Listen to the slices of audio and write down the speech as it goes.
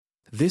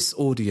This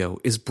audio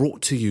is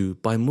brought to you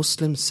by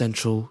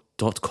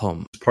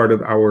MuslimCentral.com. Part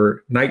of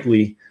our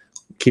nightly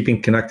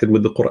Keeping Connected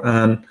with the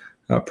Quran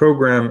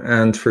program.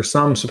 And for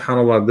some,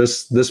 subhanAllah,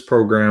 this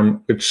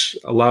program, which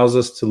allows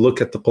us to look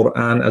at the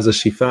Quran as a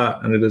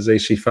shifa, and it is a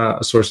shifa,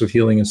 a source of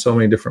healing in so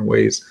many different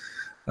ways,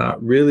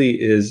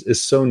 really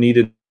is so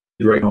needed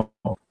right now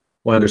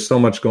when there's so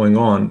much going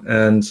on.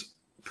 And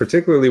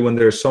particularly when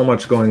there's so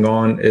much going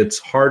on, it's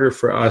harder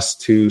for us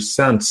to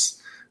sense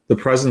the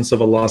presence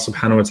of Allah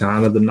subhanahu wa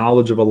ta'ala, the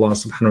knowledge of Allah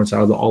subhanahu wa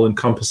ta'ala, the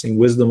all-encompassing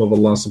wisdom of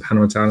Allah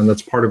subhanahu wa ta'ala. And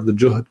that's part of the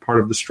juhd, part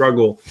of the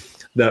struggle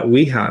that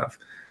we have,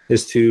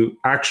 is to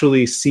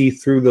actually see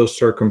through those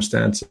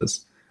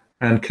circumstances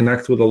and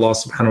connect with Allah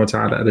subhanahu wa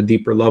ta'ala at a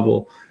deeper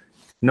level,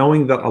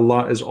 knowing that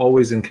Allah is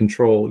always in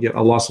control, yet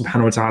Allah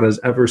subhanahu wa ta'ala is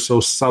ever so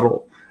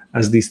subtle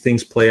as these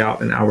things play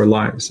out in our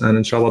lives. And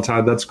inshallah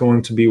ta'ala, that's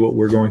going to be what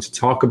we're going to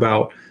talk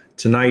about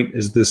tonight,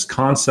 is this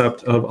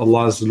concept of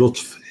Allah's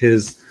lutf,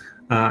 his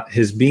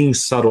being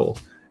subtle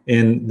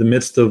in the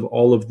midst of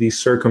all of these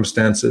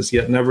circumstances,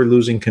 yet never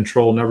losing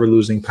control, never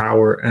losing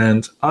power,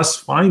 and us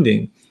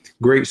finding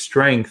great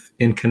strength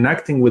in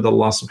connecting with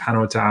Allah subhanahu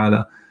wa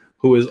ta'ala,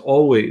 who is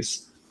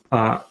always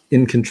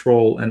in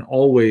control and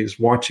always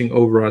watching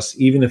over us,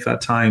 even if at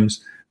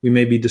times we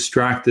may be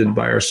distracted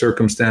by our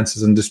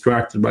circumstances and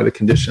distracted by the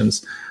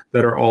conditions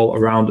that are all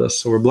around us.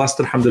 So we're blessed,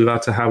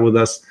 alhamdulillah, to have with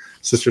us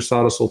Sister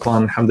Sada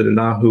Sultan,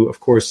 alhamdulillah, who of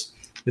course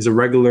is a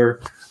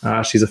regular.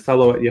 She's a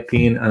fellow at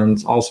Yaqeen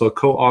and also a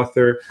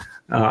co-author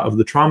of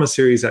the trauma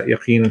series at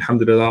Yaqeen,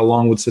 alhamdulillah,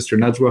 along with Sister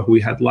Najwa, who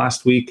we had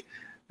last week,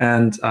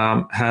 and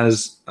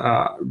has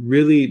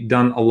really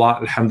done a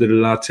lot,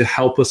 alhamdulillah, to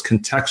help us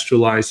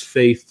contextualize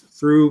faith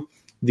through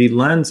the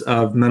lens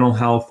of mental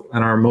health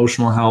and our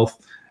emotional health.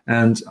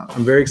 And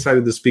I'm very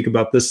excited to speak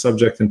about this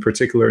subject in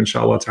particular,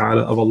 inshallah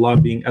ta'ala, of Allah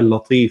being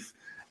Al-Latif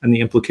and the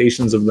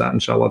implications of that,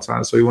 inshallah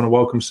ta'ala. So we want to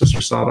welcome Sister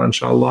Sada,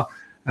 inshallah,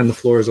 and the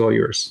floor is all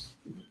yours.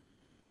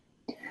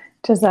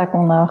 جزاكم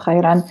الله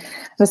خيرا.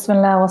 بسم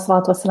الله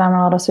والصلاة والسلام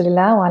على رسول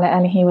الله وعلى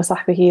آله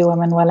وصحبه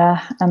ومن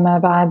والاه. أما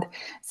بعد.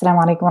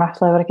 Assalamu alaikum wa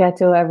rahmatullahi wa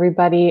barakatuh,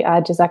 everybody.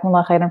 جزاكم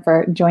الله خيرا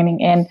for joining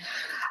in.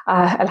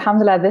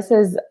 Alhamdulillah, this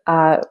is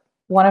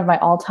one of my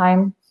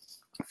all-time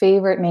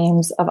favorite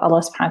names of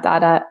Allah subhanahu wa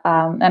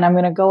ta'ala. And I'm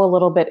going to go a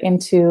little bit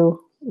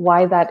into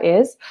why that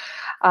is.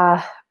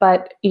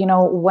 But, you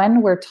know,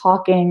 when we're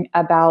talking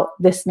about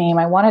this name,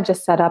 I want to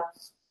just set up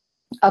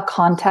a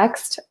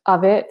context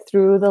of it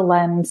through the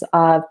lens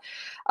of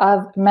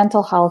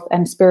mental health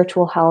and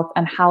spiritual health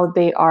and how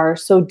they are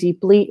so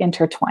deeply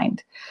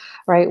intertwined,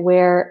 right?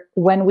 Where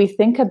when we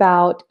think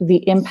about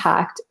the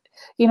impact,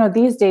 you know,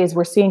 these days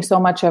we're seeing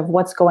so much of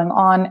what's going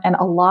on, and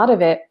a lot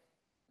of it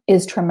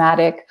is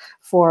traumatic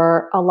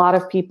for a lot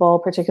of people,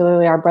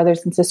 particularly our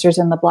brothers and sisters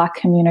in the Black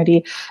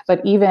community,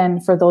 but even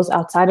for those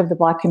outside of the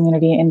Black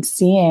community, in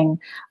seeing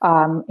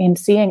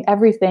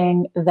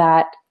everything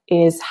that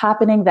is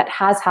happening, that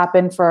has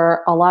happened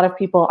for a lot of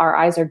people. Our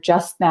eyes are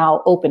just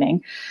now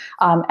opening.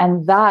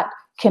 And that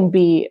can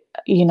be,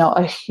 you know,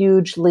 a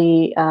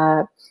hugely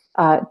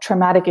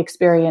traumatic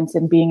experience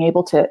in being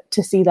able to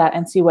see that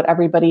and see what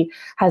everybody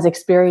has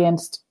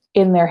experienced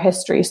in their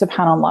history,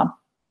 subhanAllah.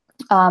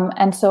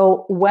 And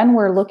so when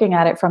we're looking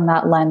at it from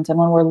that lens, and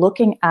when we're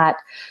looking at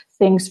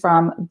things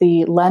from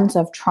the lens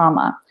of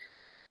trauma,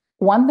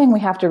 one thing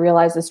we have to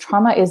realize is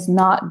trauma is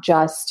not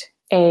just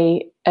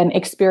an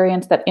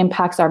experience that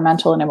impacts our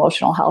mental and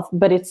emotional health,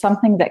 but it's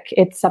something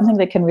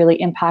that can really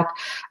impact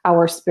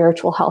our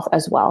spiritual health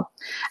as well.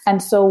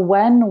 And so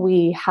when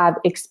we have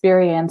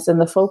experience, and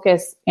the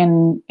focus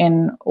in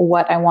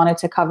what I wanted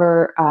to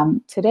cover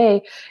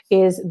today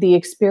is the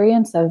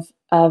experience of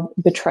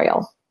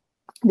betrayal,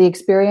 the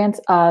experience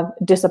of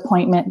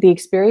disappointment, the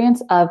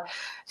experience of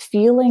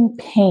feeling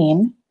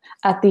pain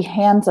at the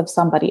hands of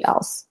somebody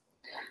else.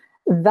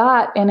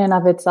 That in and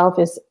of itself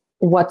is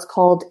what's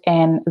called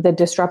the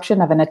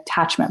disruption of an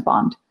attachment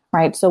bond,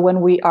 right? So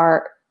when we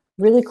are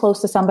really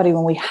close to somebody,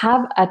 when we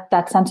have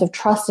that sense of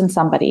trust in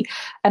somebody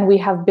and we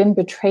have been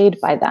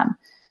betrayed by them,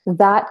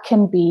 that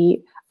can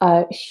be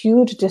a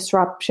huge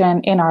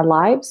disruption in our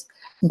lives,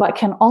 but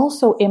can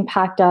also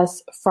impact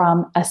us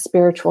from a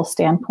spiritual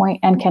standpoint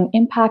and can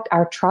impact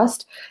our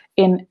trust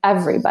in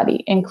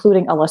everybody,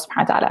 including Allah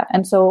subhanahu wa ta'ala.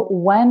 And so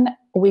when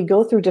we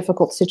go through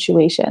difficult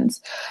situations,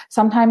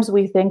 sometimes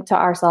we think to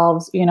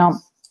ourselves, you know,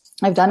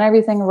 I've done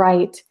everything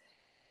right.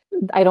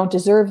 I don't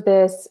deserve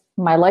this.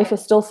 My life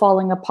is still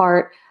falling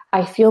apart.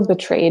 I feel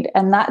betrayed.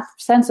 And that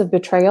sense of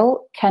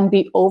betrayal can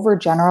be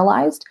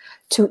overgeneralized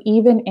to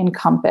even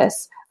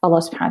encompass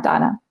Allah subhanahu wa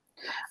ta'ala,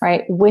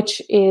 right?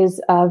 Which is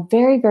a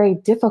very, very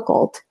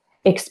difficult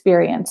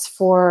experience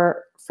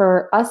for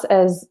us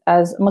as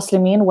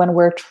Muslimin when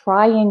we're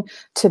trying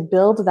to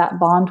build that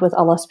bond with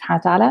Allah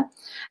subhanahu wa ta'ala.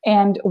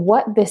 And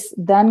what this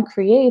then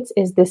creates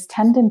is this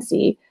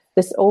tendency,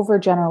 this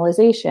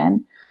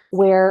overgeneralization,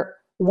 where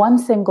one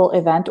single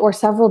event or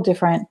several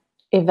different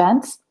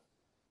events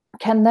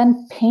can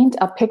then paint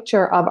a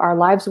picture of our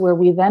lives where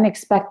we then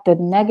expect the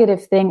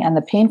negative thing and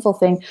the painful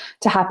thing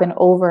to happen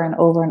over and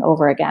over and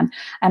over again.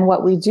 And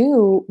what we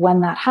do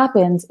when that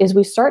happens is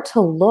we start to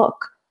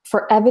look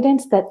for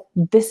evidence that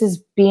this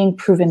is being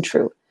proven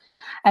true.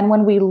 And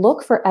when we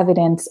look for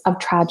evidence of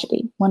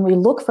tragedy, when we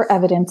look for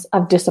evidence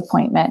of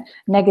disappointment,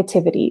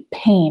 negativity,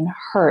 pain,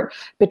 hurt,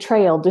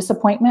 betrayal,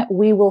 disappointment,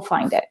 we will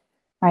find it,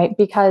 right?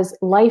 Because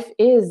life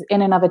is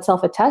in and of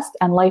itself a test,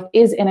 and life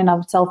is in and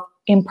of itself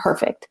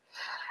imperfect.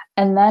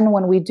 And then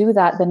when we do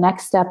that, the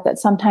next step that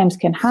sometimes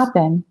can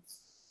happen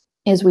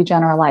is we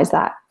generalize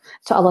that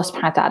to Allah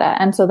subhanahu wa ta'ala.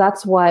 And so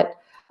that's what,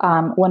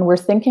 when we're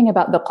thinking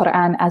about the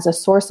Quran as a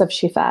source of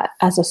shifa,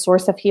 as a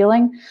source of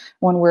healing,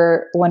 when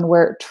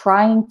we're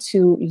trying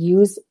to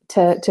use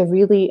to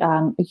really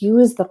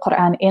use the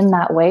Quran in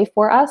that way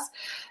for us,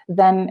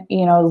 then,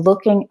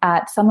 looking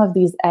at some of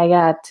these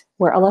ayat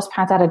where Allah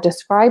subhanahu wa ta'ala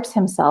describes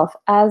himself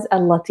as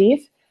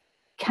al-Latif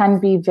can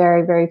be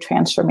very, very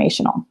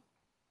transformational.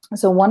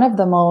 So one of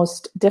the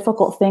most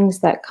difficult things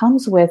that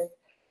comes with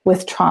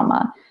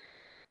trauma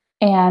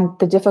and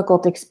the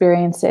difficult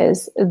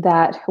experiences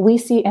that we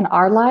see in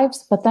our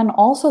lives, but then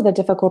also the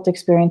difficult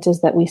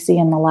experiences that we see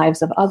in the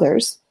lives of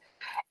others,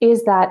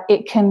 is that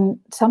it can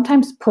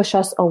sometimes push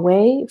us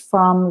away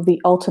from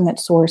the ultimate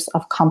source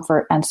of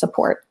comfort and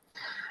support.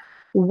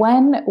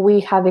 When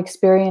we have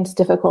experienced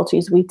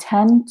difficulties, we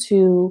tend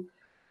to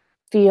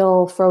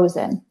feel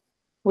frozen.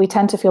 We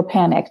tend to feel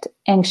panicked,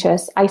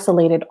 anxious,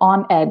 isolated,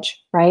 on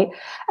edge, right?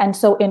 And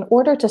so in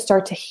order to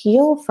start to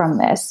heal from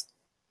this,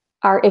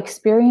 our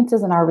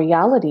experiences and our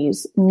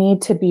realities need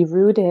to be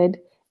rooted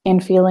in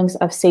feelings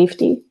of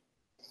safety,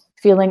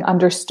 feeling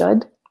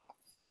understood,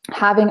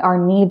 having our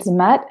needs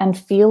met, and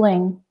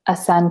feeling a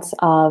sense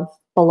of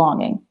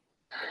belonging.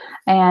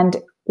 And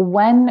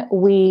when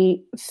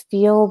we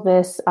feel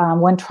this,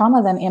 when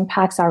trauma then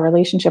impacts our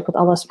relationship with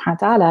Allah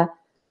subhanahu wa ta'ala,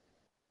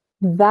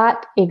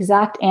 that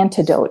exact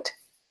antidote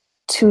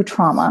to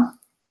trauma,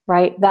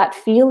 right? That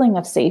feeling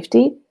of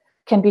safety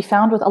can be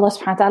found with Allah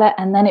subhanahu wa ta'ala,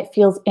 and then it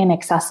feels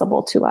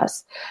inaccessible to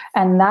us.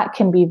 And that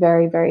can be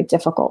very, very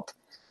difficult,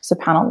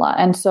 subhanAllah.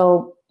 And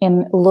so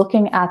in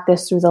looking at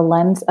this through the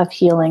lens of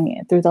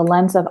healing, through the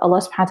lens of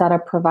Allah subhanahu wa ta'ala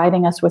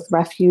providing us with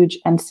refuge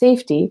and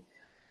safety,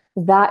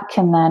 that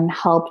can then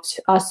help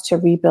us to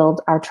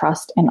rebuild our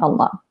trust in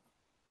Allah.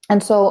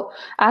 And so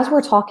as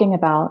we're talking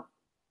about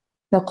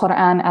the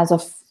Quran as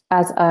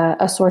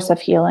a source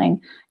of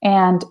healing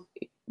and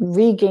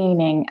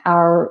regaining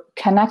our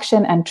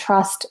connection and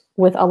trust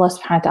with Allah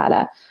subhanahu wa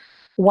ta'ala,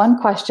 one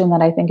question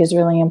that I think is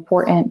really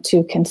important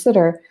to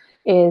consider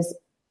is,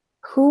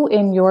 who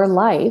in your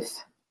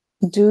life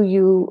do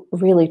you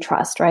really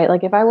trust, right?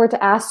 Like if I were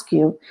to ask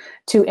you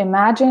to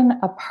imagine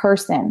a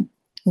person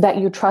that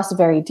you trust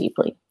very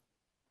deeply,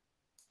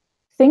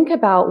 think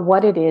about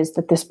what it is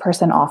that this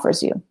person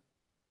offers you,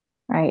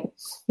 right?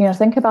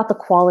 Think about the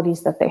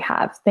qualities that they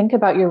have. Think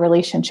about your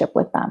relationship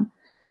with them.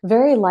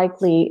 Very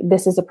likely,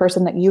 this is a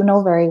person that you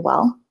know very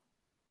well.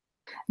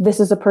 This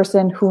is a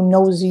person who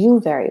knows you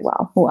very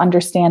well, who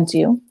understands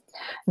you.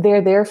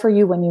 They're there for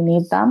you when you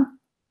need them.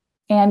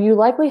 And you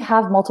likely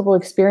have multiple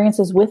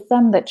experiences with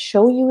them that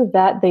show you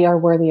that they are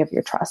worthy of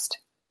your trust.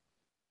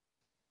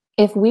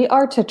 If we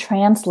are to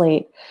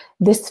translate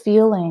this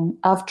feeling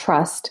of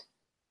trust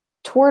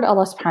toward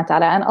Allah subhanahu wa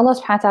ta'ala, and Allah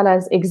subhanahu wa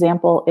ta'ala's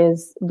example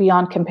is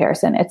beyond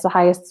comparison, it's the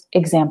highest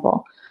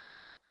example.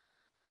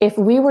 If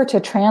we were to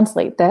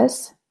translate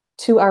this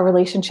to our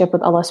relationship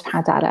with Allah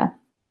subhanahu wa ta'ala,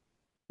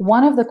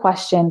 one of the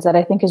questions that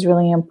I think is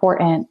really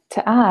important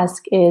to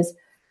ask is,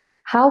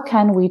 how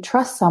can we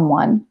trust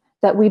someone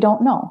that we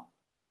don't know?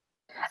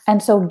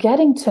 And so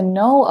getting to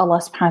know Allah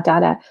subhanahu wa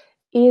ta'ala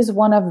is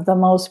one of the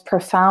most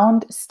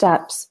profound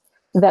steps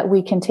that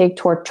we can take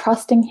toward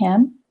trusting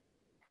Him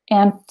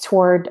and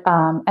toward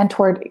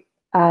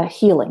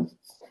healing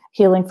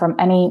from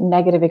any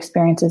negative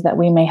experiences that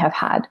we may have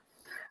had,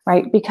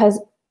 right? Because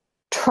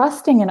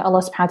trusting in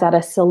Allah subhanahu wa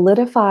ta'ala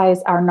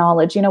solidifies our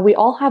knowledge. We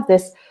all have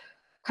this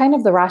kind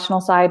of the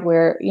rational side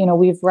where,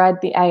 we've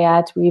read the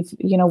ayat,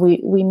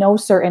 we know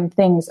certain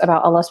things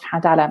about Allah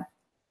subhanahu wa ta'ala,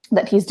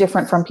 that He's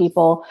different from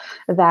people,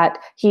 that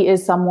He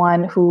is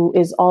someone who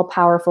is all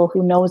powerful,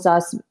 who knows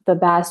us the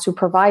best, who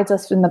provides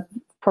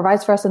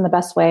for us in the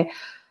best way.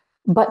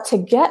 But to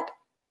get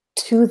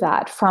to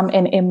that from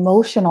an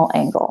emotional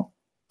angle,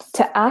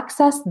 to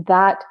access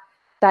that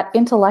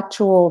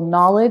intellectual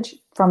knowledge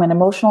from an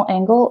emotional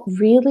angle,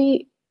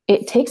 really,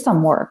 it takes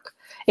some work.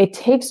 It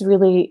takes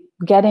really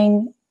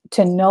getting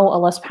to know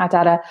Allah subhanahu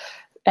wa ta'ala.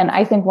 And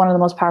I think one of the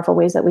most powerful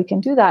ways that we can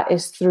do that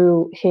is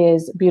through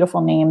His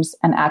beautiful names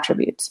and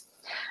attributes.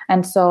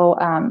 And so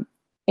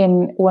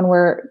when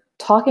we're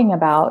talking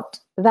about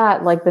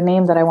that, like the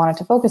name that I wanted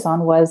to focus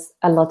on was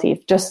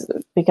Al-Latif, just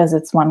because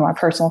it's one of my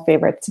personal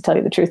favorites, to tell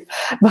you the truth.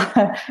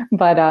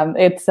 But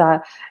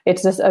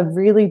it's just a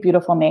really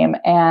beautiful name.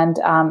 And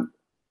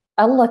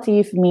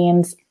Al-Latif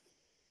means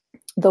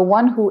the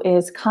one who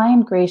is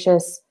kind,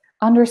 gracious,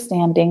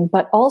 understanding,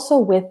 but also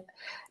with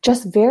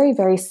just very,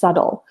 very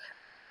subtle.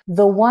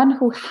 the one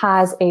who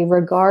has a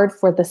regard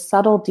for the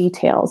subtle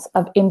details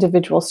of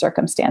individual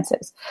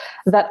circumstances.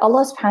 That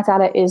Allah subhanahu wa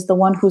ta'ala is the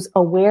one who's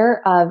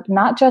aware of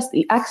not just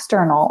the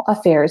external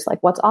affairs,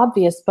 like what's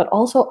obvious, but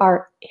also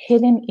our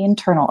hidden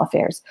internal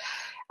affairs.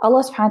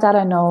 Allah subhanahu wa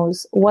ta'ala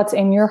knows what's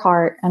in your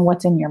heart and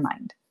what's in your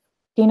mind.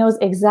 He knows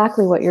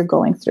exactly what you're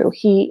going through.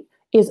 He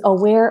is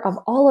aware of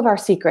all of our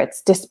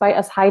secrets, despite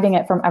us hiding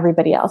it from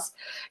everybody else.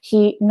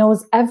 He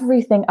knows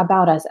everything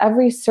about us,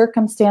 every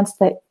circumstance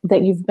that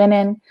you've been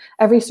in,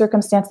 every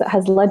circumstance that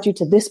has led you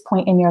to this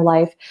point in your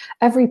life,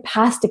 every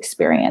past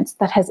experience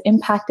that has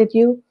impacted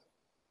you,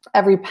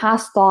 every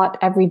past thought,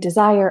 every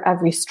desire,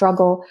 every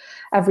struggle,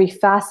 every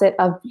facet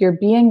of your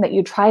being that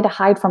you try to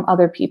hide from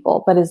other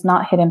people, but is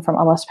not hidden from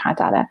Allah subhanahu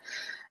wa ta'ala.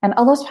 And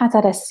Allah subhanahu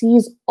wa ta'ala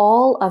sees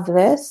all of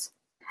this,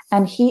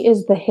 and He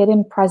is the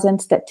hidden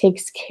presence that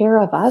takes care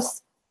of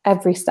us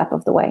every step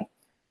of the way.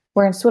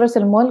 Where in Surah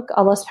Al-Mulk,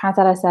 Allah subhanahu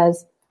wa ta'ala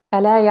says,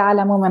 أَلَا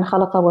يَعْلَمُ مَنْ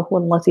خَلَقَ وَهُوَ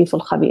اللَّطِيفُ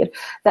الْخَبِيرُ.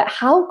 That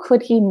how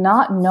could He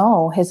not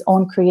know His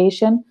own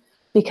creation?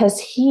 Because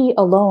He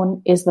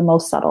alone is the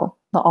most subtle,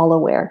 the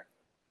all-aware.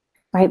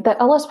 Right? That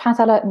Allah subhanahu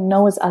wa ta'ala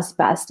knows us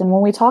best. And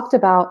when we talked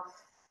about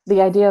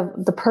the idea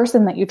of the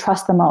person that you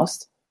trust the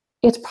most,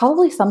 it's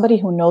probably somebody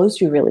who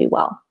knows you really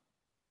well.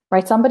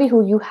 Right? Somebody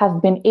who you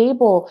have been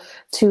able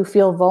to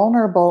feel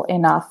vulnerable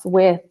enough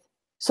with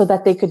so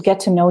that they could get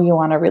to know you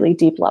on a really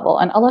deep level.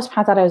 And Allah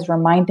subhanahu wa ta'ala is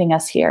reminding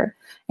us here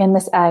in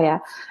this ayah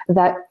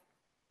that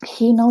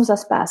He knows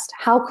us best.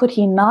 How could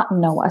He not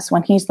know us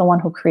when He's the one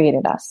who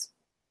created us?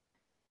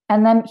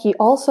 And then He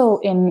also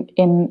in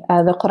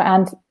the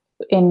Quran,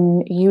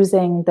 in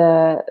using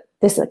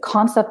this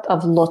concept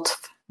of lutf,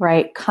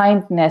 right?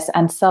 Kindness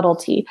and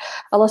subtlety.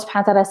 Allah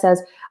subhanahu wa ta'ala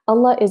says,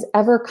 Allah is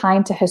ever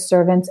kind to His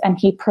servants, and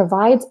He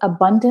provides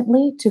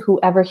abundantly to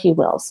whoever He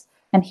wills.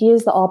 And He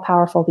is the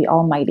all-powerful, the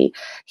almighty.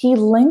 He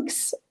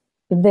links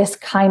this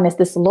kindness,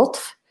 this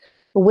lutf,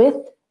 with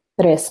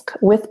rizq,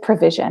 with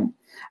provision,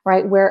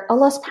 right? Where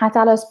Allah subhanahu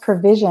wa ta'ala's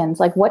provisions,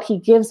 like what He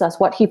gives us,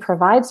 what He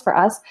provides for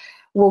us,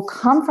 will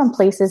come from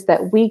places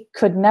that we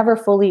could never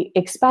fully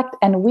expect,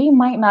 and we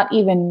might not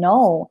even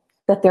know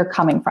that they're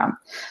coming from.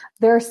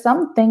 There are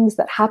some things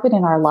that happen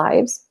in our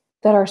lives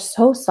that are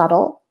so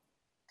subtle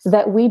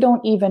that we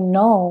don't even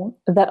know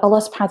that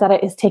Allah subhanahu wa ta'ala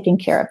is taking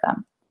care of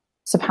them.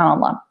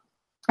 SubhanAllah.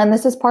 And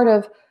this is part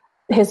of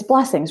His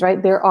blessings,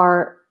 right? There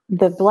are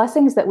the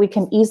blessings that we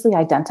can easily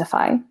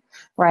identify,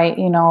 right?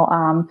 You know,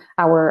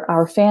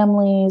 our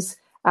families,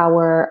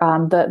 our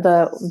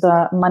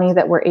the money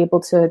that we're able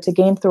to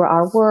gain through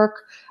our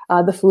work,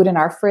 the food in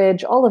our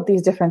fridge, all of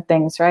these different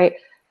things, right?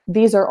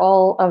 These are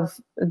all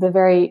of the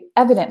very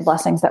evident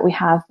blessings that we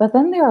have. But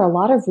then there are a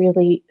lot of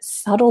really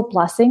subtle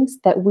blessings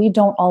that we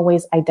don't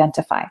always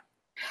identify.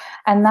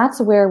 And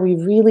that's where we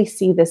really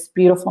see this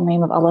beautiful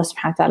name of Allah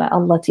subhanahu wa ta'ala,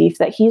 Al-Latif,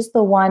 that He's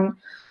the one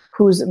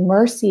whose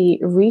mercy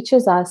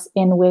reaches us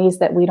in ways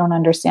that we don't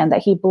understand,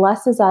 that He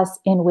blesses us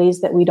in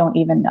ways that we don't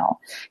even know.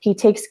 He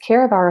takes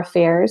care of our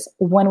affairs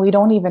when we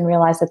don't even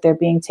realize that they're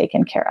being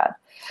taken care of.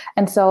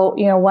 And so,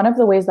 you know, one of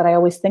the ways that I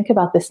always think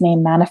about this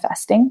name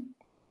manifesting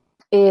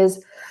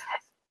is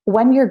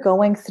when you're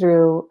going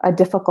through a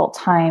difficult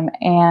time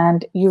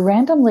and you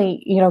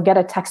randomly, you know, get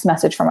a text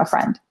message from a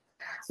friend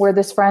where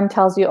this friend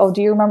tells you, oh,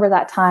 do you remember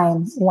that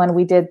time when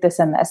we did this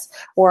and this?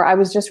 Or I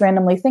was just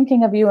randomly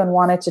thinking of you and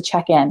wanted to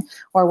check in,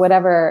 or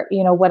whatever,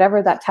 you know,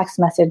 whatever that text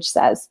message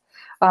says.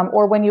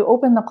 Or when you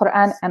open the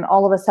Quran and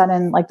all of a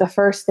sudden, like the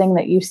first thing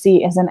that you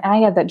see is an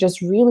ayah that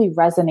just really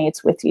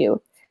resonates with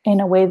you in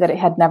a way that it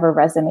had never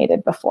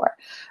resonated before,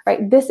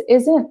 right? This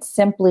isn't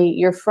simply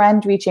your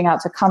friend reaching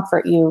out to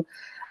comfort you.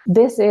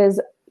 This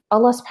is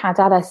Allah subhanahu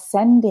wa ta'ala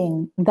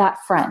sending that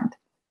friend,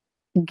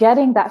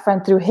 getting that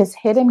friend through His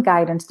hidden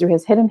guidance, through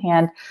His hidden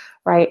hand,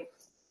 right?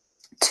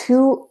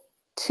 To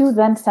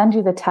then send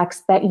you the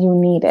text that you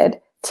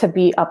needed to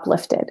be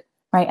uplifted,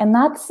 right? And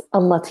that's a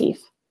latif,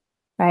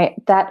 right?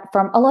 That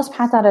from Allah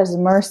subhanahu wa ta'ala's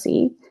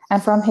mercy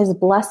and from His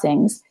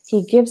blessings,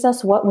 He gives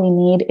us what we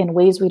need in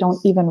ways we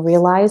don't even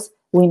realize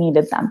we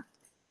needed them.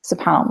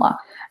 SubhanAllah.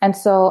 And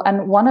so,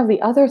 and one of the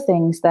other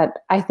things that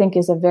I think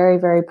is a very,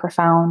 very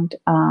profound,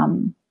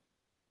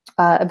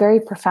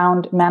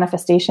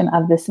 manifestation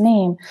of this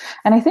name,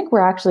 and I think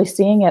we're actually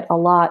seeing it a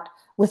lot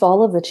with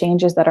all of the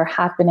changes that are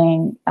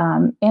happening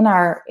in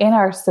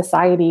our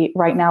society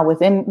right now,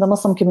 within the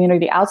Muslim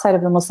community, outside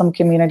of the Muslim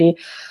community,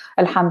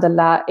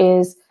 alhamdulillah,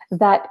 is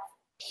that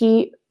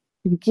He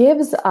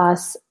gives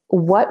us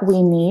what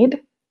we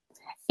need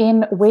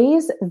in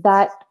ways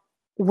that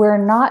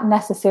we're not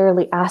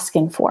necessarily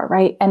asking for,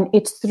 right? And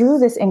it's through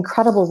this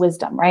incredible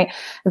wisdom, right?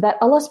 That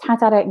Allah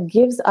subhanahu wa ta'ala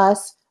gives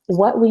us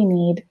what we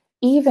need,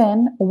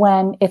 even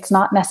when it's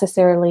not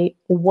necessarily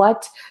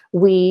what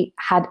we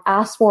had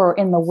asked for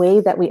in the way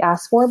that we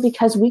asked for,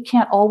 because we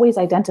can't always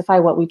identify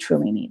what we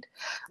truly need.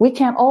 We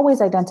can't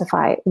always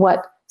identify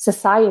what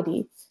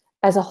society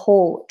as a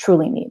whole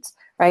truly needs,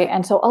 right?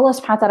 And so Allah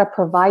subhanahu wa ta'ala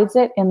provides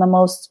it in the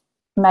most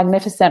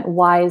magnificent,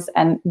 wise,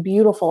 and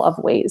beautiful of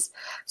ways,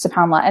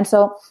 subhanAllah. And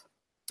so,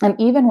 and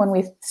even when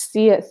we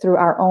see it through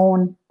our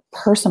own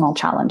personal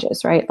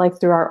challenges, right? Like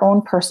through our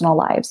own personal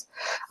lives.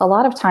 A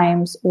lot of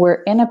times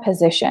we're in a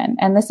position,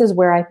 and this is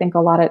where I think a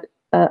lot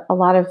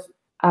of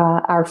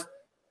our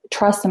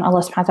trust in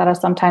Allah subhanahu wa ta'ala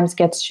sometimes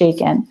gets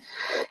shaken,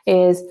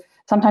 is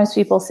sometimes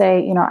people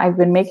say, I've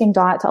been making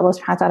dua to Allah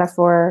subhanahu wa ta'ala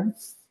for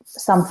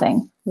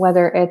something,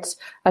 whether it's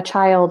a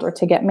child or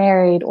to get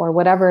married or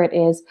whatever it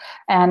is,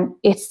 and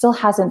it still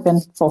hasn't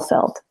been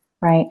fulfilled,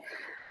 right?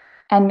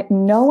 And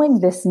knowing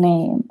this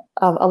name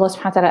of Allah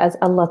subhanahu wa ta'ala as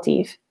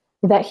Al-Latif,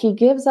 that He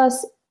gives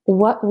us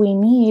what we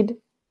need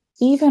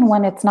even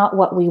when it's not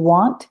what we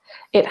want,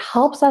 it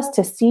helps us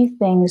to see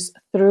things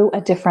through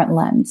a different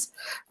lens,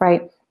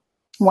 right?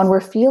 When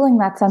we're feeling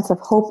that sense of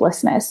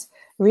hopelessness,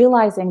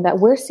 realizing that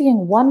we're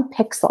seeing one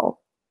pixel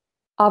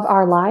of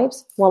our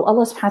lives, while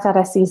Allah subhanahu wa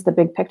ta'ala sees the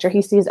big picture,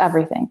 He sees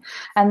everything.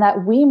 And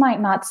that we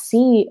might not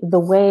see the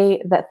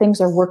way that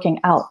things are working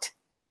out,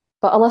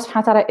 but Allah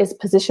subhanahu wa ta'ala is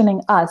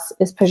positioning us,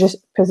 is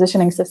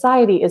positioning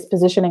society, is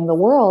positioning the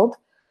world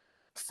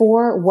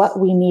for what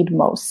we need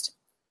most,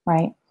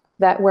 right?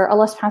 That where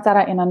Allah subhanahu wa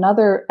ta'ala in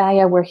another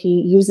ayah where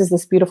He uses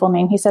this beautiful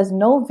name, He says,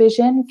 no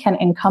vision can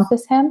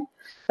encompass Him,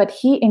 but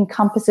He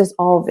encompasses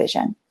all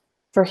vision.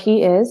 For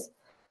He is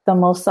the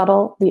most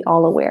subtle, the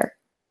all-aware.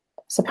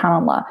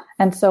 SubhanAllah.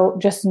 And so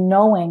just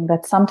knowing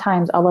that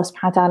sometimes Allah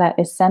subhanahu wa ta'ala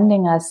is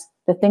sending us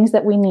the things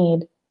that we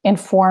need in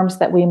forms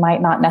that we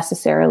might not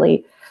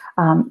necessarily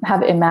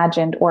have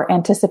imagined or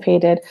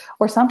anticipated,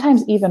 or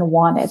sometimes even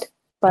wanted.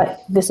 But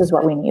this is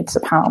what we need,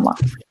 SubhanAllah.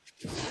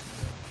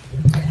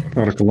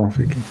 Barakallahu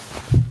feekum.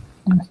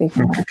 Okay,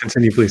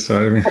 continue, please.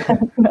 Sorry.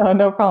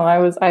 No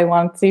problem. I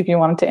want to see if you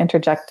wanted to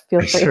interject. Feel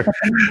free. Sure.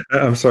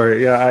 I'm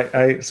sorry. Yeah,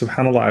 I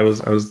SubhanAllah,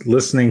 I was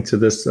listening to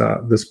this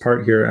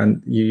part here,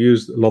 and you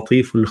used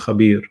Latiful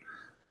Khabir.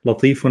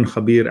 Latif and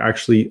Khabir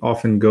actually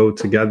often go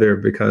together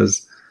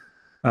because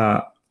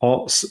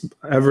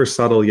ever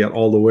subtle yet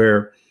all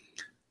aware.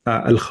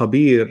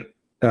 Al-Khabir,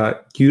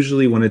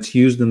 usually when it's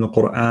used in the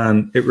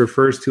Quran, it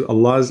refers to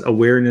Allah's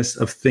awareness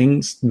of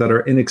things that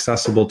are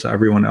inaccessible to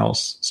everyone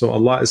else. So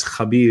Allah is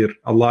Khabir.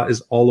 Allah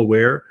is all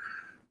aware,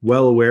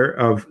 well aware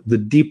of the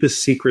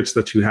deepest secrets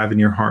that you have in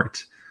your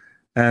heart.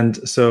 And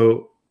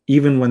so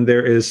even when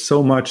there is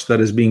so much that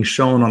is being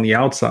shown on the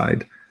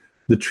outside,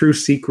 the true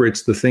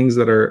secrets, the things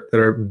that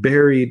are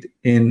buried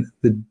in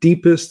the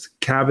deepest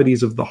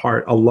cavities of the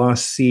heart, Allah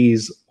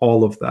sees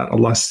all of that.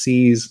 Allah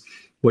sees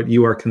what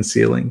you are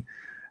concealing.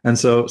 And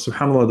so,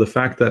 subhanAllah, the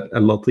fact that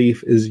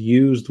Al-Latif is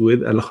used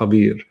with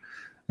Al-Khabir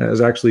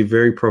is actually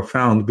very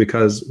profound,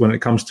 because when it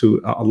comes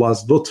to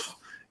Allah's lutf,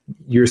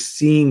 you're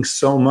seeing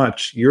so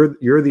much.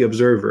 You're the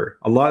observer.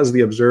 Allah is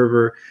the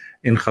observer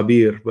in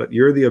Khabir, but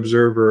you're the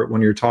observer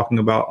when you're talking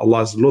about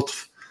Allah's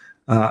lutf.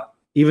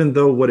 Even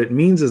though what it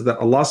means is that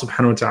Allah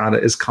subhanahu wa ta'ala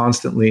is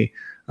constantly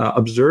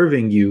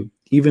observing you,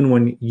 even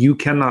when you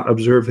cannot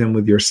observe Him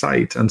with your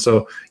sight. And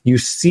so you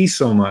see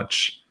so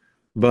much,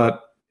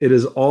 but it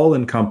is all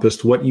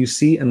encompassed, what you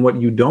see and what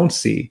you don't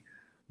see,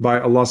 by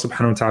Allah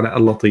subhanahu wa ta'ala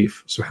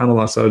al-Latif.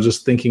 SubhanAllah. So I was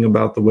just thinking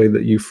about the way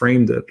that you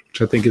framed it, which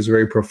I think is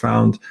very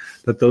profound,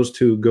 that those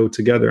two go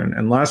together.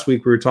 And last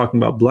week we were talking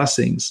about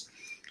blessings,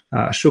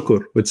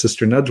 shukr, with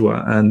Sister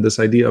Najwa, and this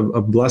idea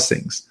of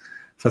blessings.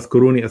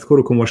 فَاذْكُرُونِي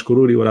أَذْكُرُكُمْ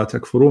وَاشْكُرُوا لِي وَلَا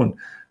تَكْفُرُونَ.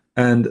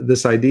 And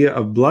this idea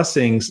of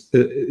blessings,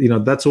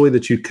 that's a way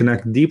that you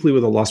connect deeply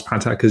with Allah subhanahu wa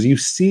ta'ala, because you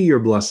see your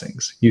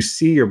blessings. You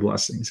see your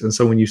blessings. And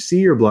so when you see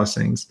your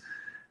blessings,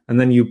 and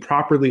then you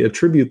properly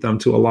attribute them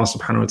to Allah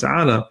subhanahu wa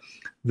ta'ala,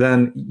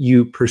 then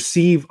you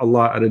perceive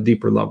Allah at a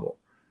deeper level.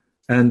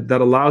 And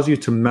that allows you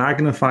to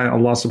magnify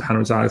Allah subhanahu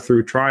wa ta'ala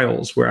through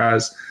trials,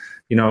 whereas,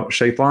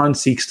 shaitan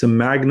seeks to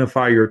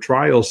magnify your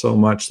trial so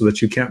much so that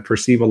you can't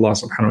perceive Allah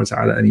subhanahu wa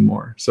ta'ala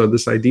anymore. So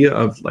this idea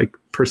of like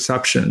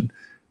perception,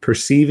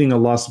 perceiving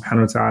Allah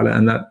subhanahu wa ta'ala,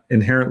 and that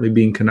inherently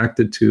being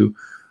connected to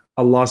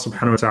Allah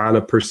subhanahu wa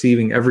ta'ala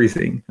perceiving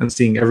everything and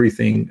seeing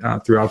everything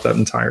throughout that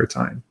entire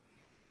time.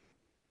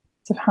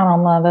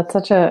 SubhanAllah, that's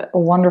such a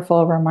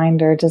wonderful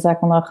reminder.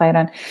 Jazakumullah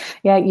khairan.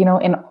 Yeah,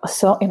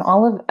 in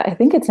all of, I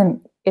think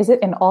is it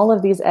in all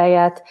of these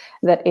ayat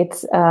that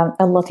it's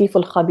Al-Latif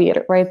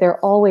al-Khabir, right? They're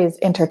always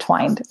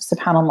intertwined,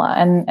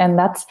 SubhanAllah. And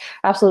that's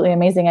absolutely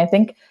amazing. I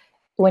think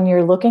when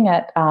you're looking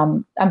at,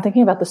 I'm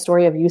thinking about the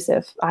story of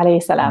Yusuf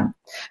alayhi salam,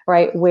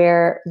 right?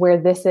 Where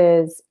this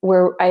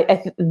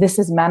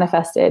is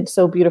manifested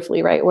so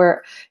beautifully, right?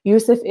 Where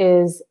Yusuf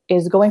is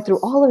going through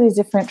all of these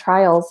different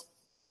trials,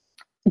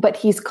 but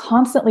he's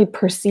constantly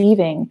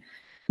perceiving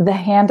the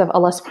hand of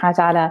Allah subhanahu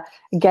wa ta'ala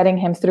getting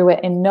him through it,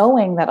 and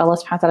knowing that Allah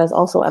subhanahu wa ta'ala is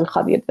also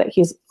al-Khabir, that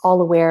He's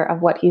all aware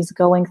of what he's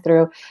going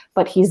through,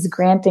 but He's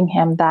granting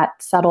him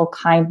that subtle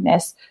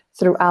kindness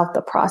throughout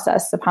the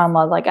process.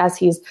 SubhanAllah, like as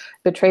he's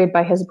betrayed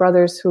by his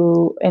brothers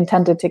who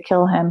intended to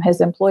kill him,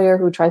 his employer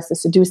who tries to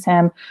seduce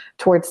him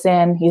towards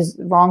sin, he's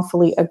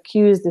wrongfully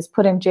accused, is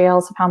put in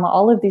jail, SubhanAllah,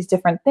 all of these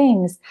different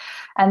things.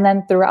 And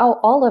then throughout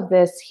all of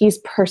this, he's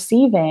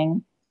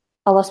perceiving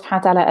Allah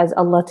subhanahu wa ta'ala as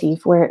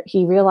Al-Latif, where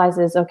he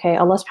realizes, okay,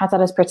 Allah subhanahu wa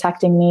ta'ala is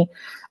protecting me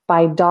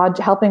by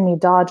helping me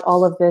dodge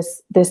all of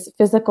this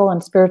physical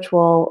and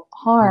spiritual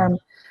harm,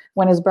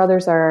 when his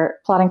brothers are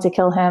plotting to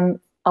kill him,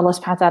 Allah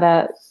subhanahu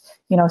wa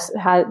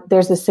ta'ala,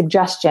 there's a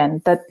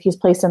suggestion that he's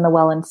placed in the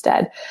well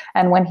instead.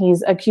 And when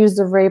he's accused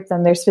of rape,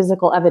 then there's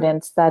physical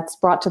evidence that's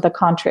brought to the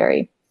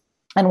contrary.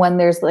 And when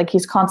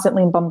he's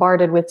constantly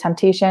bombarded with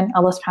temptation,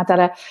 Allah subhanahu wa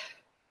ta'ala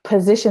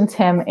positions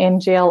him in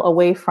jail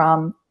away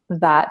from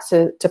that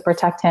to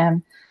protect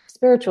him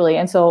spiritually.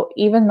 And so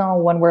even though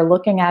when we're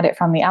looking at it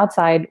from the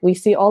outside, we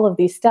see all of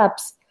these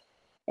steps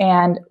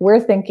and we're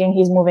thinking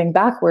he's moving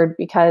backward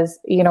because,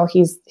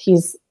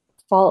 he's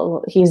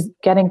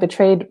getting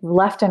betrayed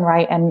left and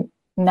right. And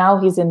now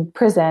he's in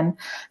prison,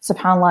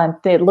 subhanAllah,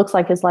 and it looks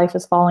like his life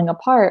is falling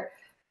apart.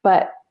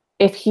 But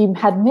if he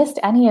had missed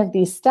any of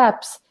these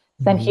steps,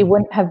 then he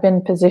wouldn't have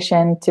been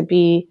positioned to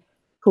be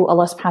who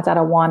Allah subhanahu wa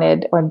ta'ala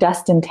wanted or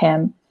destined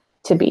him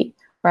to be,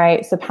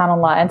 right?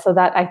 SubhanAllah. And so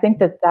that, I think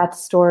that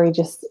story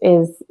just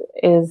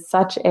is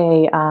such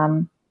a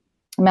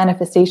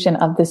manifestation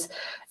of this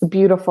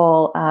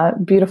beautiful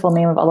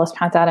name of Allah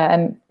subhanahu wa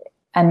ta'ala.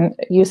 And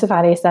Yusuf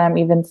alayhi salam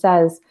even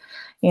says,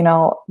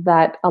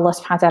 that Allah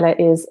subhanahu wa ta'ala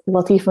is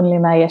latifun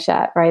lima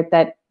yasha, right?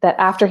 That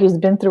after he's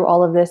been through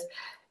all of this,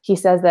 he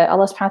says that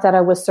Allah subhanahu wa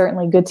ta'ala was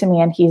certainly good to me,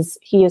 and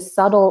he is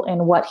subtle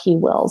in what he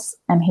wills,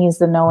 and he's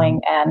the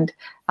knowing and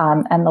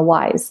the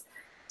wise.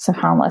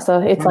 SubhanAllah.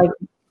 So it's like,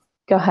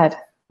 go ahead.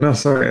 No,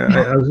 sorry.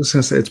 I was just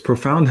going to say, it's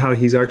profound how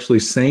he's actually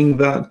saying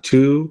that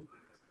to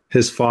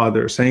his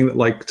father, saying that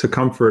like to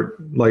comfort,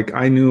 like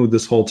I knew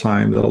this whole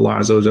time that Allah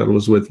Azza wa Jalla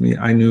was with me.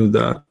 I knew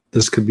that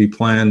this could be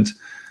planned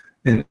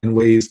in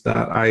ways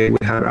that I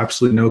would have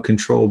absolutely no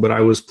control, but I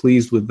was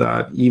pleased with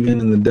that, even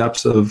in the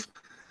depths of,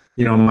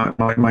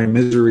 my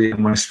misery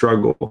and my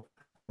struggle.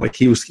 Like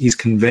he's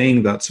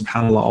conveying that,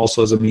 subhanAllah,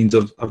 also as a means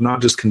of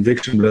not just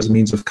conviction, but as a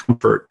means of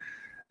comfort.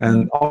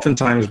 And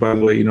oftentimes, by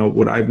the way,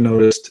 what I've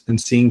noticed in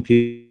seeing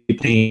people in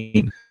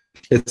pain,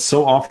 it's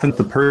so often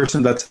the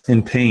person that's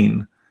in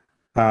pain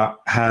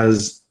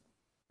has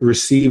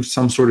received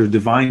some sort of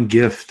divine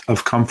gift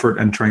of comfort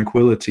and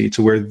tranquility,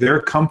 to where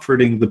they're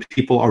comforting the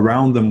people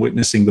around them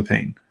witnessing the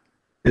pain.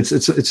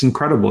 It's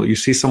incredible. You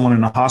see someone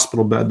in a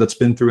hospital bed that's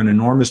been through an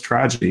enormous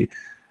tragedy,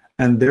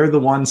 and they're the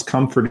ones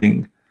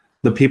comforting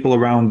the people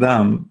around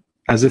them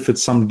as if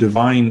it's some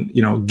divine,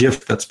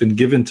 gift that's been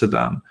given to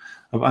them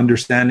of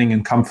understanding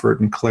and comfort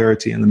and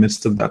clarity in the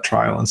midst of that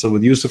trial. And so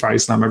with Yusuf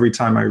alayhi salam, every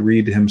time I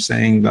read him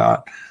saying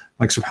that,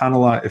 like,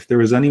 subhanAllah, if there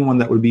was anyone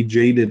that would be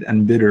jaded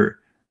and bitter,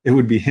 it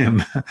would be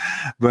him.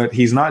 But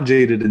he's not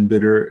jaded and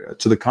bitter.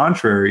 To the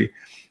contrary,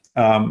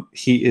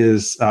 he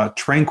is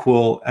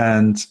tranquil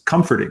and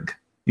comforting,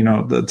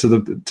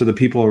 to the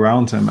people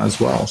around him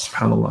as well.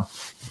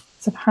 SubhanAllah.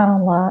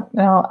 SubhanAllah.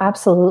 No,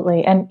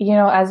 absolutely. And,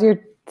 as you're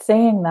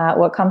saying that,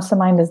 what comes to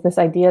mind is this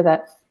idea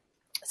that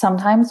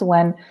sometimes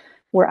when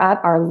we're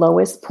at our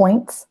lowest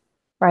points,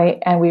 right,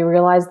 and we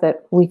realize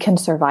that we can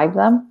survive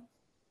them,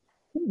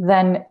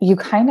 then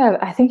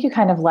I think you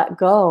kind of let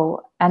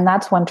go. And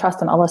that's when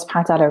trust in Allah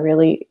subhanahu wa ta'ala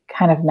really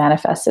kind of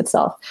manifests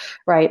itself,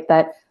 right?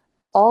 That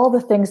all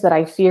the things that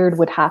I feared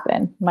would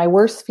happen, my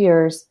worst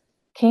fears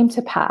came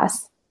to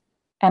pass,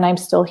 and I'm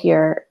still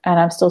here, and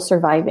I'm still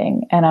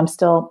surviving, and I'm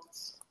still,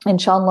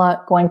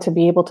 inshallah, going to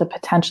be able to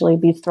potentially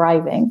be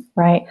thriving,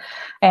 right?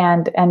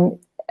 And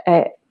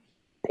I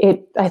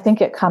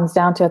think it comes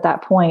down to, at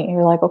that point,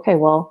 you're like, okay,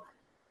 well,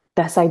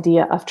 this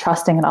idea of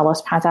trusting in Allah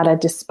subhanahu wa ta'ala,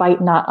 despite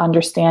not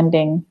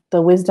understanding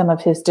the wisdom of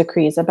his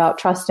decrees, about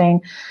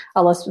trusting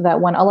Allah,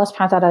 that when Allah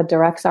subhanahu wa ta'ala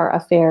directs our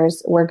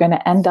affairs, we're going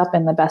to end up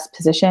in the best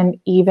position,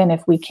 even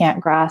if we can't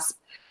grasp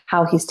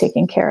how he's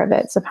taking care of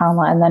it,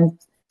 subhanAllah. And then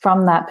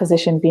from that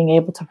position, being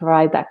able to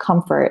provide that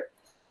comfort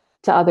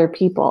to other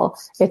people,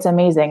 it's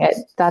amazing.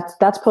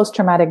 That's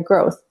post-traumatic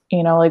growth.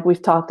 Like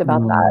we've talked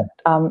about that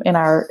in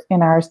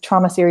our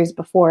trauma series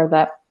before,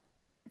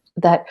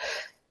 that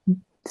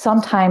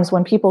sometimes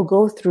when people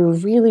go through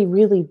really,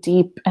 really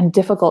deep and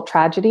difficult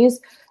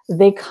tragedies,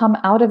 they come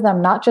out of them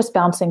not just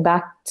bouncing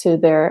back to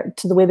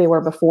the way they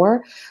were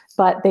before,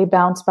 but they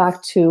bounce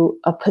back to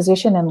a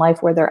position in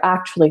life where they're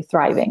actually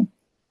thriving,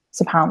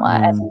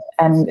 subhanAllah.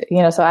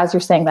 And so as you're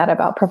saying that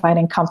about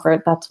providing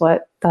comfort, that's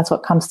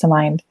what comes to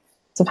mind,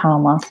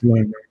 subhanAllah.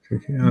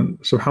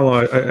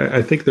 SubhanAllah,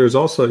 I think there's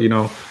also,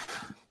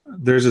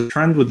 there's a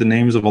trend with the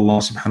names of Allah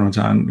subhanahu wa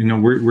ta'ala.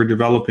 We're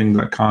developing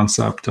that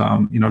concept.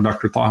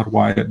 Dr. Tahir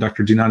Wyatt,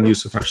 Dr. Jinan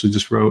Yusuf actually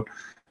just wrote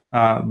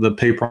the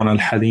paper on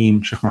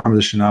Al-Halim. Sheikh Muhammad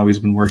al-Shinawi has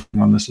been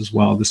working on this as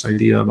well, this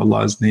idea of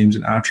Allah's names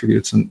and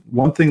attributes. And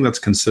one thing that's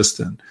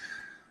consistent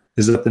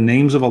is that the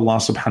names of Allah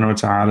subhanahu wa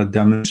ta'ala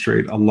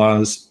demonstrate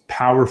Allah's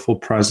powerful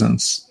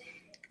presence,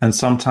 and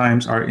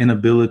sometimes our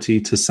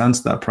inability to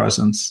sense that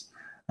presence.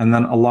 And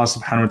then Allah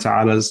subhanahu wa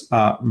ta'ala's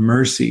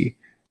mercy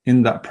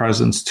in that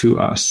presence to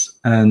us.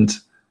 And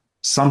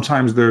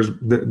sometimes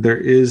there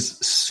is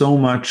so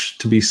much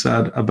to be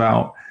said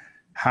about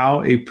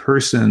how a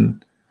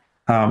person,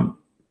 when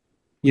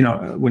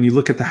you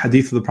look at the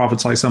hadith of the Prophet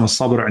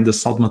ﷺ, عند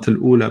الصدمة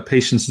الأولى,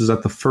 patience is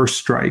at the first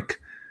strike,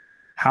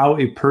 how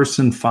a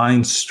person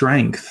finds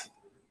strength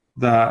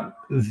that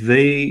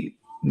they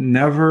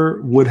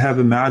never would have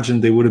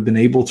imagined they would have been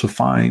able to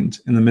find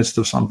in the midst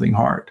of something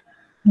hard.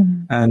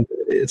 Mm-hmm. And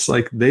it's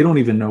like they don't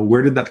even know,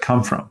 where did that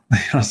come from?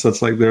 So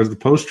it's like there's the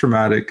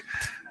post-traumatic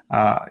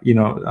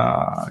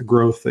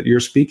growth that you're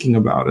speaking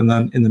about. And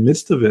then in the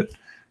midst of it,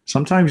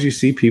 sometimes you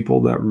see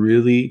people that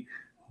really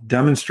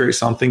demonstrate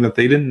something that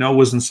they didn't know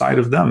was inside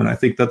of them. And I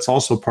think that's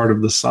also part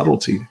of the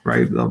subtlety,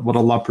 right? Of what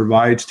Allah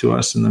provides to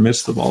us in the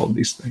midst of all of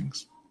these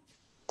things.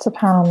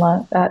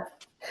 SubhanAllah, that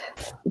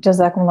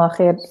Jazakumullah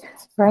khair.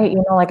 Right.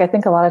 I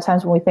think a lot of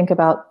times when we think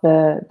about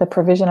the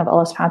provision of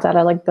Allah subhanahu wa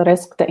ta'ala, like the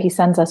rizq that he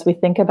sends us, we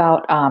think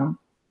about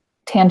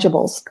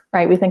tangibles,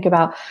 right? We think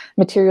about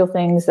material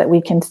things that we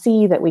can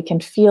see, that we can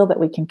feel, that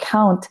we can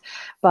count.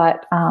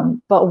 But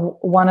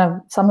one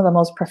of some of the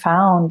most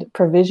profound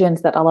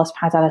provisions that Allah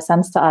subhanahu wa ta'ala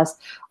sends to us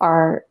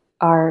are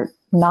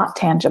not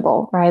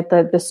tangible, right?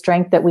 The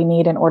strength that we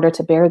need in order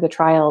to bear the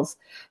trials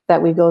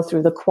that we go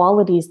through, the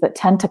qualities that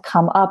tend to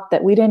come up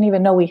that we didn't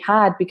even know we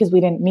had because we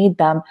didn't need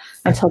them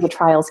until the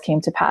trials came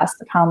to pass,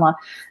 subhanAllah.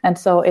 And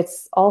so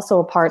it's also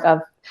a part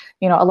of,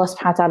 Allah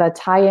subhanahu wa ta'ala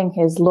tying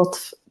his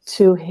lutf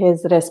to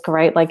his rizq,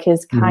 right? Like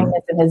his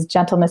kindness and his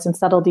gentleness and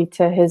subtlety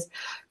to his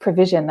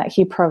provision that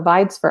he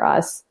provides for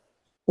us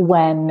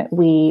when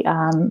we,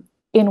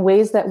 in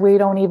ways that we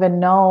don't even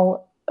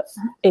know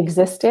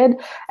existed,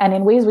 and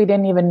in ways we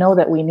didn't even know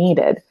that we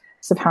needed,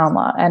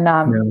 subhanAllah.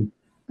 And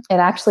it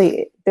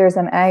actually, there's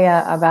an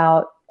ayah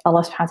about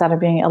Allah subhanahu wa ta'ala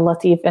being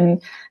al-Latif,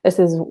 and this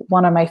is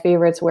one of my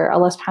favorites, where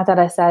Allah subhanahu wa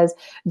ta'ala says,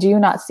 do you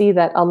not see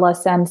that Allah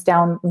sends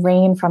down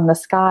rain from the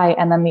sky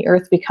and then the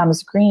earth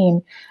becomes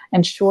green?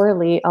 And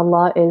surely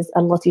Allah is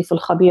al-Latif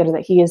al-Khabir,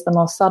 that he is the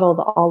most subtle,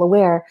 the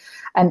all-aware.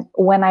 And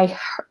when I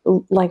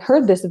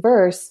heard this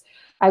verse,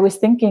 I was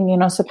thinking,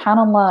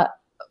 subhanAllah,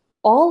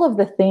 all of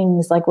the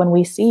things, like when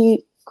we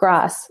see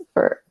grass,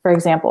 for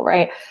example,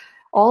 right?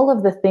 All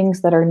of the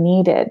things that are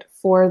needed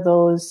for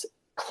those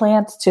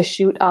plants to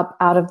shoot up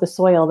out of the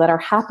soil that are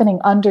happening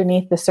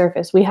underneath the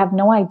surface. We have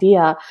no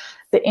idea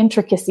the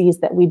intricacies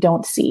that we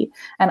don't see.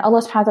 And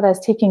Allah subhanahu wa ta'ala is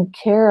taking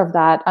care of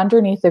that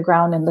underneath the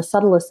ground in the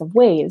subtlest of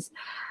ways.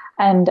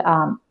 And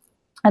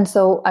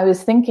so I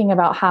was thinking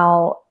about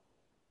how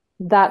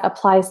that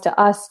applies to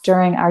us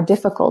during our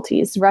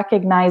difficulties,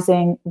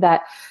 recognizing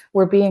that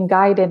we're being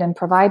guided and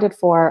provided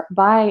for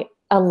by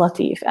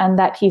Al-Latif, and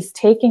that he's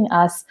taking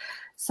us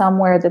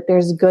somewhere that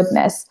there's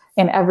goodness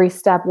in every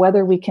step,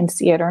 whether we can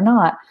see it or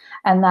not.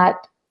 And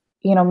that,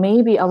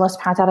 maybe Allah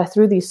subhanahu wa ta'ala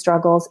through these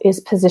struggles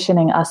is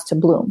positioning us to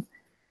bloom.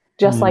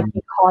 Just like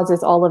he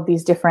causes all of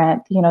these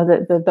different,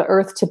 the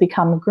earth to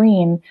become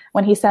green.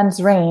 When he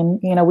sends rain,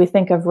 we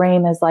think of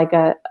rain as like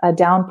a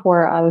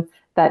downpour of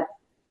that,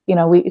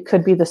 it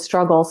could be the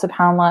struggle,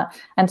 subhanAllah.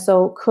 And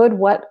so could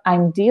what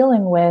I'm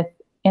dealing with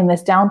in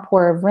this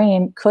downpour of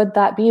rain, could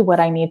that be what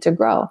I need to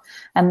grow?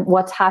 And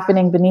what's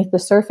happening beneath the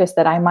surface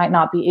that I might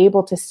not be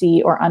able to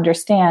see or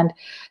understand,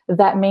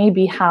 that may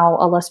be how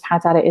Allah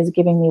subhanahu wa ta'ala is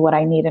giving me what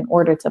I need in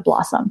order to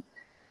blossom,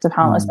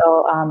 subhanAllah.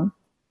 So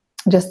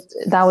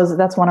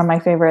that's one of my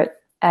favorite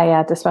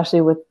ayat, especially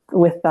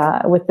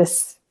with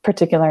this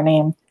particular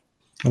name.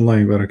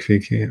 Allah barak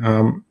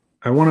fiki.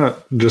 I want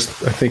to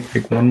just,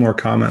 make one more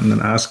comment and then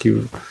ask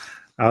you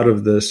out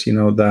of this,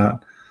 that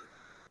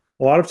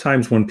a lot of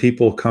times when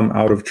people come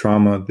out of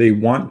trauma, they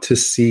want to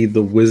see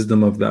the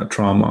wisdom of that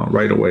trauma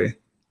right away.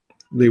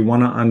 They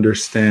want to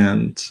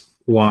understand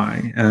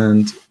why.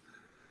 And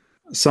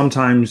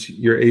sometimes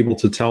you're able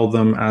to tell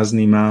them as an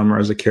imam or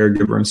as a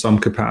caregiver in some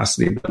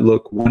capacity, that,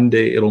 look, one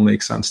day it'll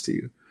make sense to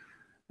you.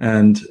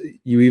 And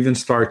you even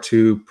start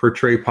to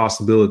portray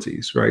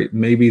possibilities, right?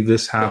 Maybe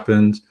this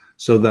happened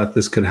so that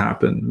this could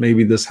happen.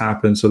 Maybe this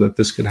happened so that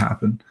this could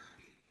happen.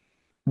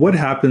 What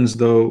happens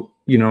though,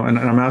 and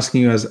I'm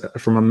asking you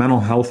from a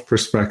mental health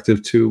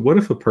perspective too, what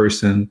if a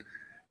person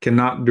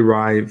cannot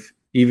derive,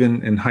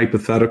 even in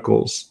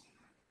hypotheticals,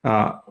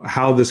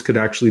 how this could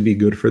actually be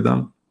good for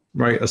them,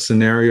 right? A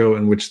scenario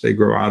in which they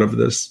grow out of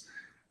this.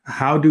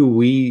 How do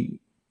we,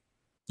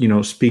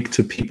 speak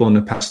to people in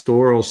a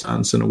pastoral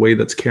sense, in a way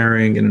that's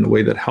caring and in a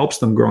way that helps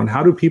them grow? And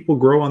how do people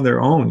grow on their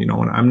own,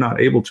 when I'm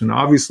not able to? And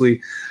obviously,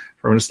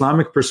 from an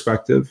Islamic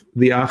perspective,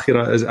 the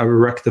akhirah is ever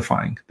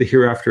rectifying. The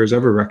hereafter is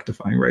ever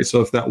rectifying, right? So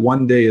if that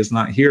one day is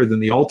not here, then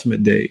the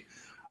ultimate day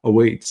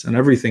awaits and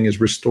everything is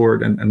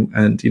restored.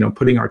 And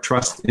putting our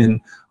trust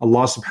in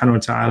Allah subhanahu wa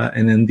ta'ala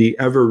and in the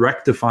ever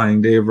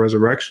rectifying day of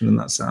resurrection in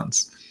that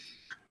sense,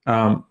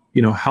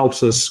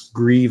 helps us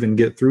grieve and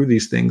get through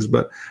these things.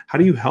 But how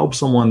do you help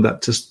someone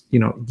that just,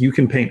 you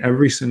can paint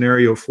every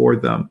scenario for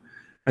them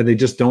and they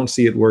just don't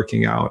see it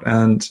working out?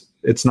 And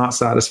it's not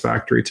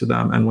satisfactory to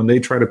them. And when they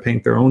try to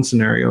paint their own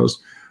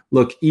scenarios,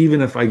 look,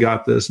 even if I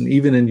got this, and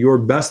even in your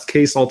best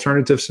case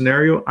alternative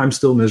scenario, I'm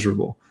still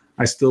miserable.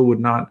 I still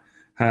would not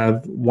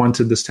have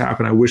wanted this to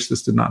happen. I wish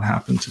this did not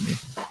happen to me.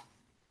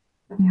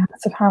 Yeah,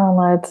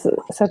 subhanAllah,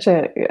 it's such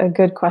a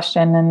good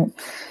question. And,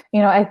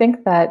 I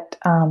think that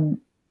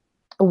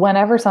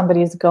whenever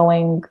somebody has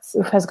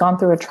gone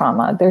through a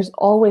trauma, there's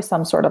always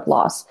some sort of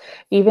loss.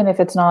 Even if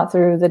it's not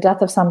through the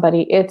death of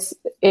somebody,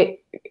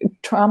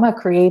 trauma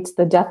creates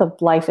the death of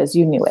life as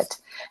you knew it.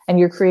 And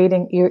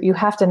you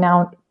have to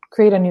now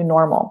create a new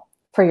normal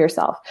for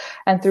yourself.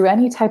 And through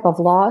any type of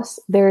loss,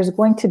 there's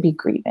going to be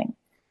grieving.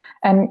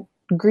 And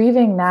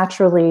grieving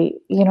naturally,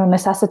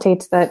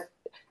 necessitates that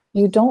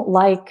you don't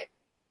like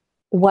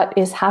what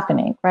is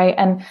happening, right?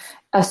 And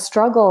a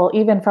struggle,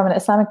 even from an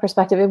Islamic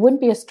perspective, it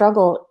wouldn't be a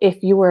struggle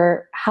if you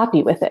were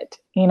happy with it,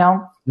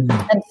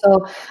 Mm-hmm.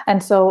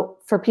 And so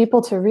for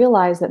people to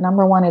realize that,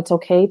 number one, it's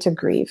okay to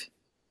grieve.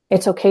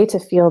 It's okay to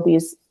feel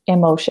these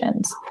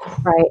emotions,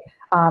 right?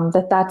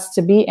 That's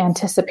to be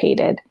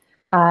anticipated.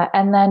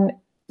 And then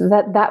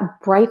that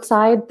bright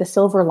side, the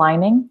silver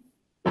lining,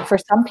 for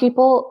some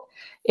people,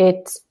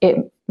 it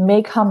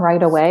may come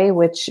right away,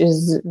 which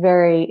is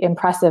very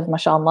impressive,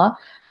 mashallah.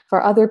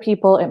 For other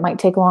people, it might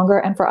take longer.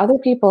 And for other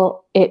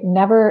people, it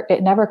never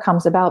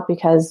comes about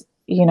because,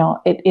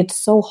 it's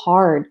so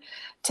hard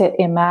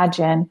to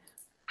imagine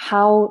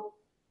how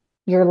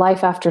your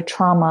life after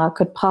trauma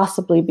could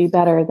possibly be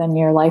better than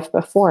your life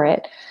before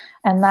it.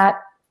 And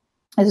that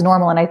is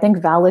normal. And I think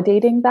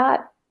validating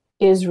that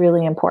is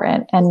really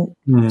important. And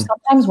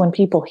sometimes when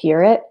people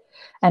hear it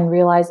and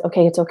realize,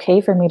 okay, it's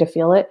okay for me to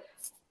feel it,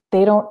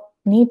 they don't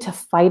need to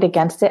fight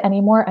against it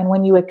anymore. And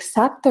when you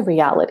accept the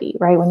reality,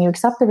 right? When you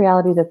accept the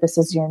reality that this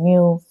is your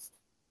new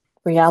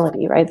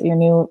reality, right? Your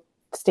new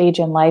stage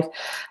in life,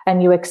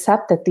 and you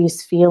accept that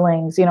these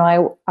feelings, I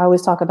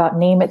always talk about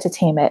name it to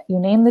tame it. You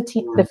name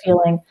the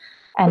feeling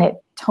and it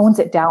tones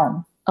it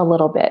down a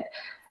little bit.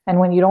 And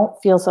when you don't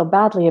feel so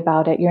badly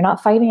about it, you're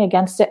not fighting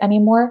against it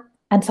anymore.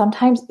 And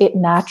sometimes it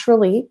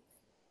naturally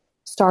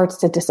starts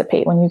to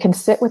dissipate. When you can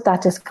sit with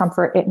that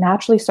discomfort, it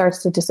naturally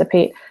starts to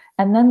dissipate.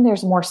 And then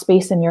there's more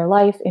space in your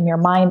life, in your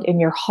mind, in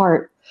your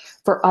heart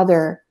for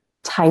other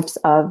types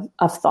of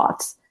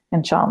thoughts,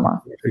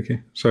 inshallah.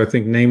 Okay. So I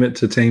think name it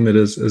to tame it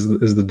is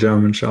the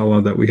gem,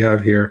 inshallah, that we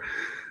have here.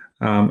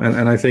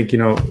 And I think,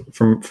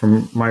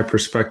 from my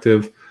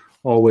perspective,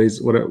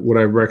 always what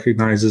I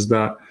recognize is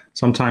that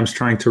sometimes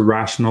trying to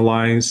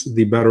rationalize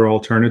the better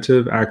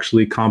alternative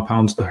actually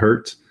compounds the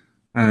hurt.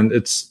 And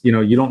it's,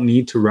 you don't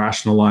need to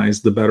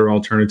rationalize the better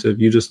alternative.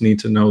 You just need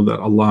to know that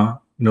Allah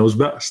knows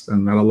best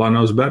and that Allah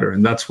knows better.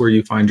 And that's where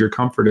you find your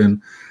comfort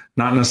in,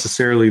 not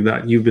necessarily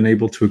that you've been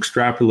able to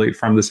extrapolate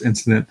from this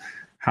incident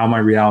how my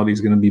reality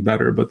is going to be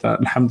better, but that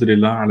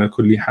alhamdulillah ala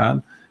kulli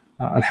hal,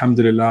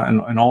 alhamdulillah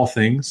in all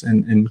things,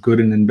 in good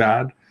and in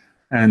bad,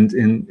 and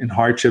in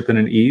hardship and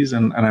in ease.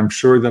 And I'm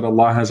sure that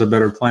Allah has a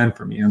better plan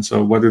for me. And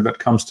so whether that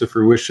comes to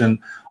fruition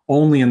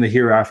only in the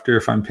hereafter,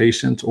 if I'm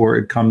patient, or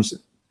it comes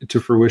to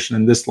fruition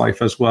in this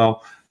life as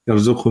well,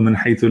 يَرْزُقْهُ مِنْ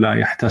حَيْثُ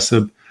لَا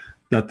يَحْتَسِبْ,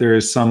 that there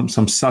is some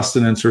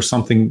sustenance or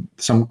something,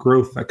 some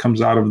growth that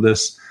comes out of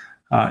this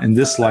in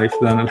this life,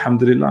 then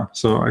alhamdulillah.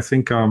 So I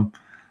think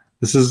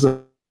this is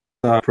a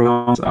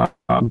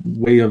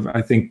way of,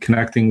 I think,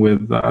 connecting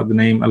with the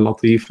name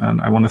Al-Latif. And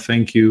I want to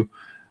thank you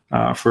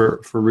for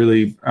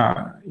really,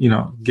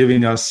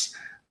 giving us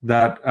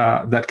that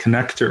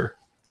connector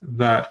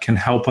that can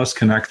help us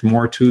connect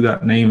more to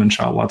that name,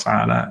 inshallah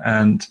ta'ala,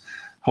 and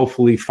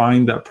hopefully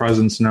find that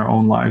presence in our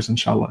own lives,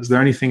 inshallah. Is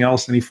there anything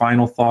else, any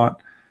final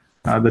thought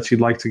that you'd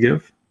like to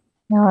give?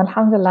 No,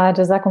 alhamdulillah,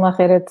 jazakumullah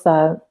khair. It's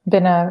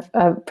been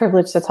a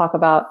privilege to talk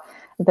about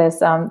this.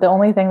 The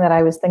only thing that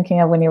I was thinking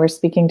of when you were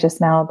speaking just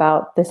now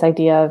about this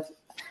idea of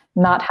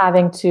not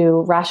having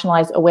to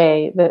rationalize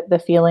away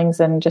the feelings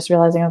and just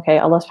realizing, okay,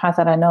 Allah subhanahu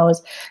wa ta'ala knows,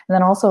 and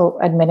then also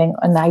admitting,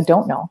 and I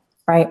don't know,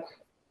 right?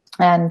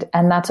 And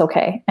that's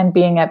okay. And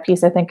being at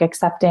peace, I think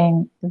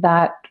accepting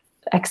that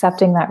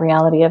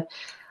reality of,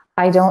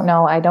 I don't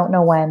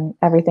know when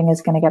everything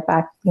is going to get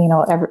back,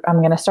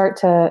 I'm going to start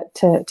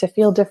to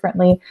feel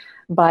differently,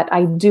 but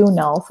I do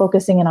know,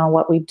 focusing in on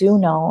what we do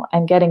know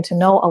and getting to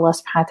know Allah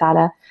subhanahu wa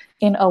ta'ala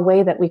in a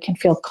way that we can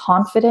feel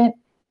confident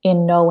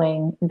in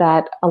knowing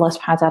that Allah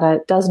subhanahu wa ta'ala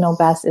does know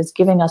best, is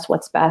giving us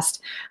what's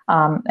best,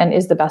 and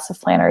is the best of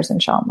planners,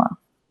 inshallah.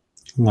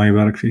 Allah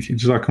yabarak fiki.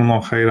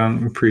 Jazakumullah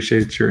khairan.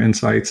 Appreciate your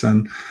insights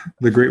and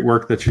the great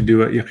work that you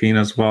do at Yaqeen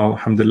as well.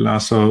 Alhamdulillah.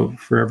 So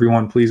for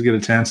everyone, please get a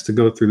chance to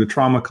go through the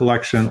trauma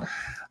collection.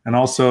 And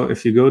also,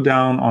 if you go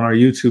down on our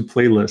YouTube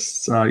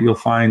playlists, you'll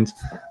find,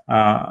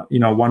 a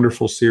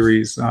wonderful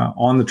series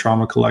on the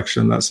trauma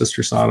collection that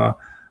Sister Sara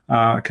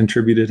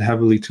contributed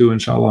heavily to,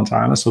 inshallah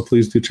ta'ala. So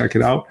please do check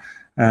it out.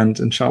 And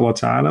inshallah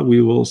ta'ala,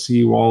 we will see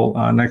you all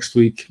next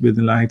week,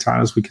 bidnillahi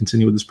ta'ala, as we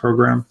continue with this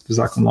program.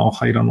 Jazakumullahu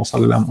khairan wa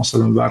sallallahu wa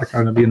sallam wa barak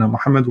ala nabiyyina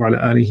Muhammad wa ala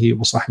alihi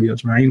wa sahbihi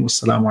ajma'in.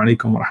 Wassalamu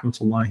alaikum wa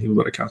rahmatullahi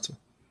wa barakatuh.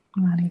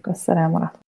 Wa alaikum assalam wa rahmatullahi.